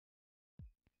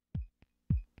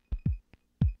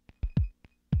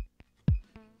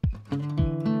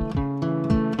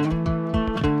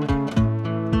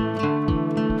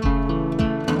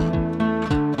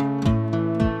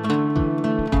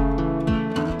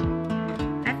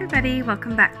everybody,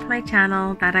 welcome back to my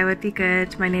channel, That I Would Be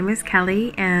Good. My name is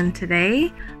Kelly and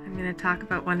today I'm going to talk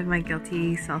about one of my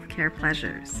guilty self-care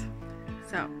pleasures.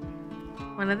 So,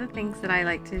 one of the things that I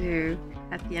like to do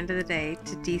at the end of the day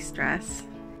to de-stress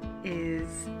is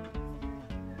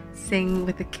sing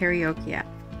with a karaoke app.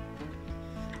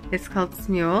 It's called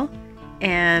Smule,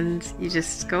 and you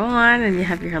just go on and you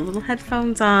have your little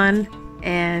headphones on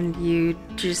and you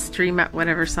just stream out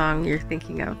whatever song you're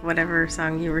thinking of, whatever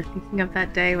song you were thinking of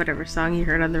that day, whatever song you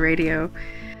heard on the radio,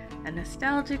 a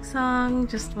nostalgic song,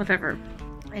 just whatever,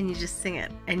 and you just sing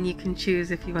it, and you can choose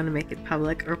if you want to make it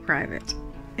public or private.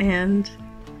 And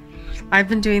I've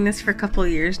been doing this for a couple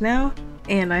of years now,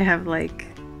 and I have like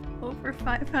over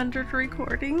 500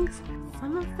 recordings.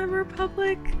 Some of them are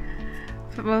public,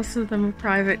 but most of them are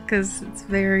private because it's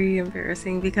very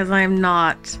embarrassing because I am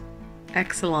not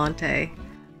excellente.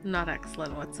 Not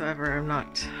excellent whatsoever. I'm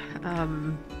not.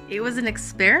 It was an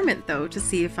experiment though to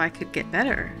see if I could get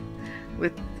better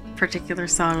with particular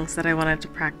songs that I wanted to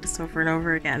practice over and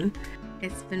over again.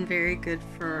 It's been very good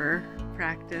for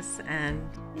practice and,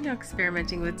 you know,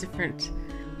 experimenting with different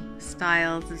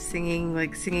styles of singing.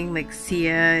 Like singing like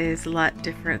Sia is a lot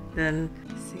different than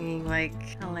singing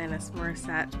like Alanis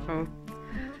Morissette, both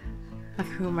of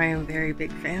whom I am very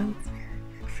big fans.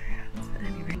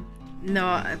 Anyway.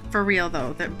 No, for real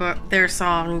though, their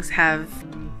songs have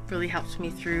really helped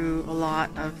me through a lot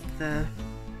of the,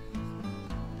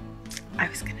 I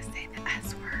was gonna say the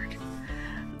S word,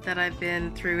 that I've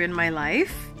been through in my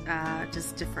life.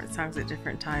 Just different songs at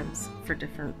different times for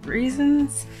different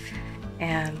reasons,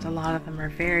 and a lot of them are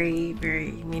very,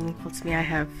 very meaningful to me. I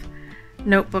have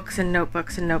notebooks and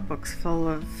notebooks and notebooks full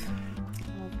of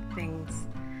things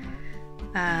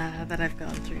that I've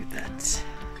gone through, that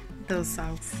those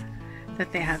songs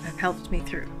that they have helped me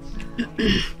through.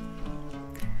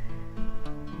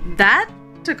 That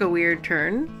took a weird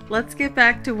turn. Let's get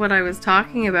back to what I was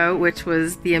talking about, which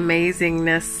was the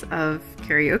amazingness of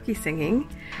karaoke singing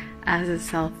as a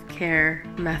self-care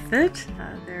method.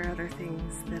 There are other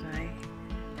things that I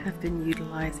have been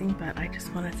utilizing, but I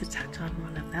just wanted to touch on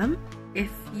one of them.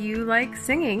 If you like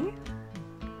singing,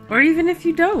 or even if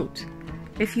you don't,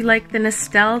 if you like the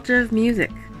nostalgia of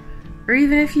music, or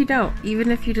even if you don't,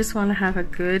 even if you just want to have a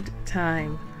good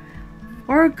time,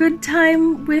 or a good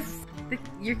time with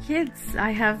your kids. I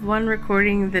have one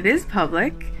recording that is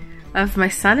public of my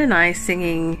son and I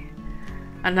singing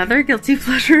another guilty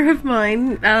pleasure of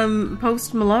mine,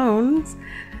 Post Malone's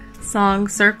song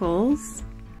Circles.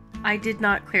 I did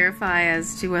not clarify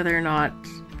as to whether or not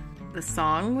the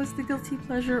song was the guilty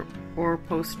pleasure or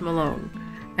Post Malone,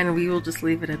 and we will just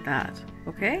leave it at that,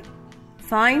 okay?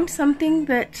 Find something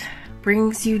that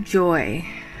brings you joy.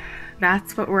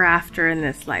 That's what we're after in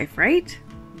this life, right?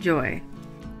 Joy.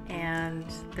 And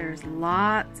there's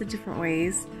lots of different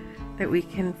ways that we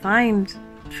can find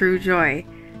true joy.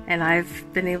 And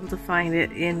I've been able to find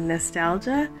it in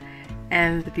nostalgia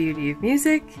and the beauty of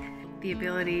music, the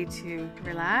ability to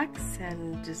relax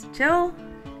and just chill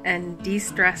and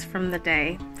de-stress from the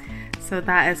day. So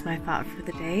that is my thought for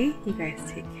the day. You guys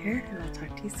take care, and I'll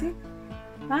talk to you soon.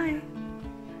 Bye.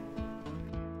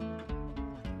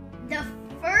 The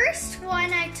first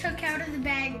one I took out of the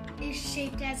bag is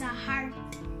shaped as a heart.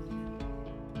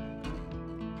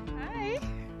 Hi.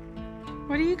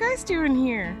 What are you guys doing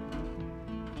here?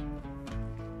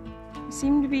 You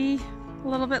seem to be a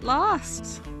little bit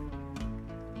lost.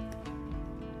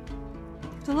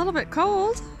 It's a little bit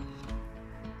cold.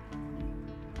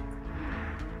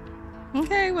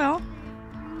 Okay, well,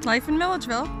 life in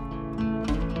Milledgeville.